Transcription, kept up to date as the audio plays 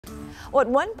Well, at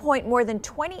one point, more than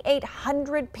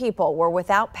 2,800 people were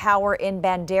without power in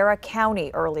Bandera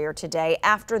County earlier today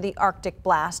after the Arctic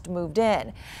blast moved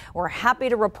in. We're happy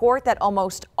to report that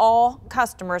almost all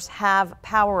customers have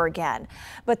power again.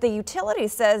 But the utility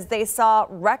says they saw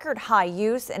record high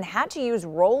use and had to use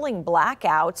rolling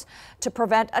blackouts to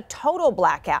prevent a total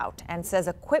blackout, and says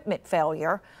equipment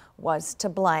failure was to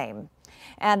blame.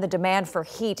 And the demand for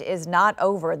heat is not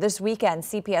over. This weekend,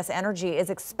 CPS Energy is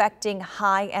expecting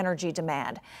high energy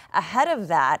demand. Ahead of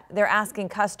that, they're asking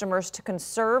customers to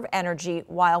conserve energy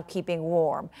while keeping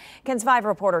warm. KENS 5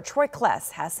 reporter Troy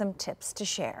Kless has some tips to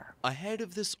share. Ahead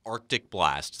of this Arctic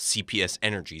blast, CPS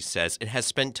Energy says it has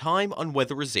spent time on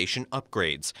weatherization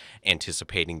upgrades,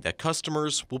 anticipating that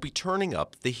customers will be turning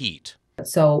up the heat.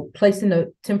 So placing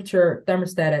the temperature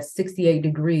thermostat at 68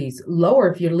 degrees,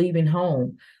 lower if you're leaving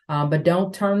home, but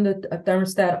don't turn the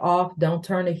thermostat off, don't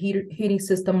turn the heating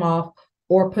system off,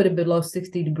 or put it below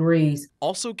 60 degrees.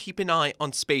 Also keep an eye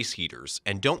on space heaters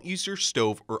and don't use your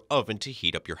stove or oven to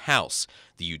heat up your house.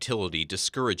 The utility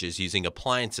discourages using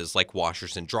appliances like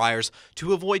washers and dryers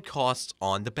to avoid costs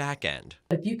on the back end.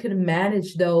 If you can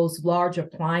manage those large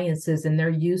appliances and their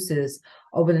uses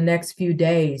over the next few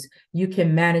days, you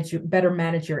can better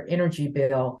manage your energy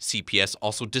bill. CPS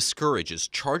also discourages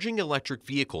charging electric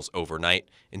vehicles overnight.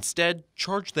 Instead,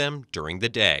 charge them during the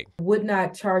day. Would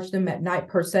not charge them at night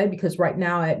per se, because right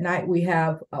now at night we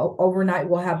have overnight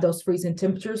we'll have those freezing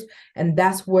temperatures, and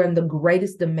that's when the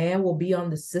greatest demand will be on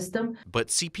the system. But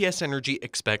CPS Energy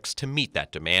expects to meet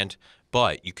that demand.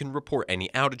 But you can report any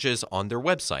outages on their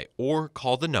website or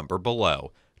call the number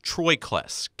below. Troy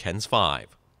Kless, KENS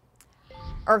 5.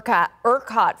 ERCOT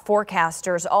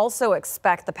forecasters also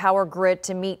expect the power grid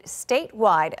to meet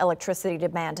statewide electricity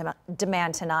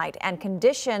demand tonight, and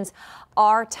conditions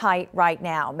are tight right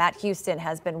now. Matt Houston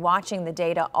has been watching the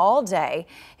data all day.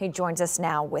 He joins us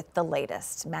now with the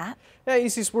latest. Matt? Yeah,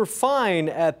 Isis, we're fine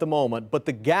at the moment, but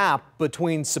the gap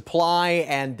between supply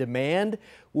and demand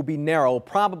will be narrow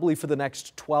probably for the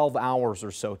next 12 hours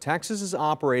or so. Texas is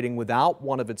operating without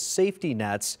one of its safety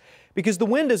nets because the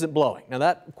wind isn't blowing. Now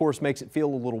that, of course, makes it feel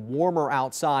a little warmer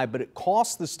outside, but it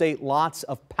costs the state lots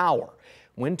of power.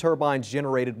 Wind turbines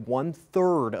generated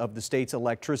 1/3 of the state's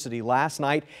electricity last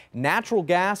night. Natural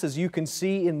gas, as you can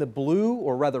see in the blue,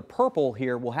 or rather purple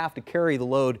here, will have to carry the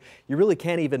load. You really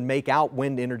can't even make out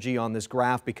wind energy on this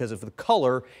graph because of the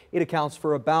color. It accounts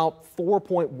for about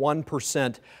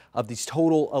 4.1% of the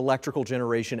total electrical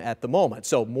generation at the moment.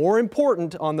 So more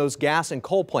important on those gas and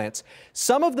coal plants.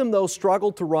 Some of them, though,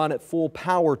 struggled to run at full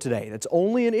power today. That's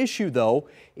only an issue, though,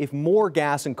 if more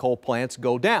gas and coal plants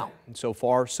go down. And so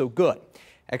far, so good.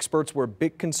 Experts were a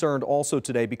bit concerned also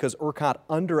today because ERCOT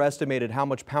underestimated how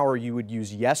much power you would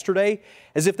use yesterday,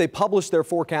 as if they published their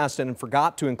forecast and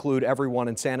forgot to include everyone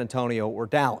in San Antonio or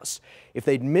Dallas. If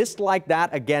they'd missed like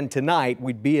that again tonight,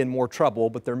 we'd be in more trouble,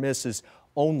 but their miss is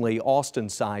only Austin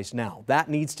size now. That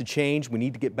needs to change. We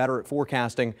need to get better at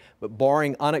forecasting, but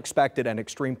barring unexpected and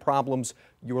extreme problems,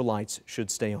 your lights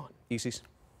should stay on. Isis?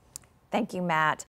 Thank you, Matt.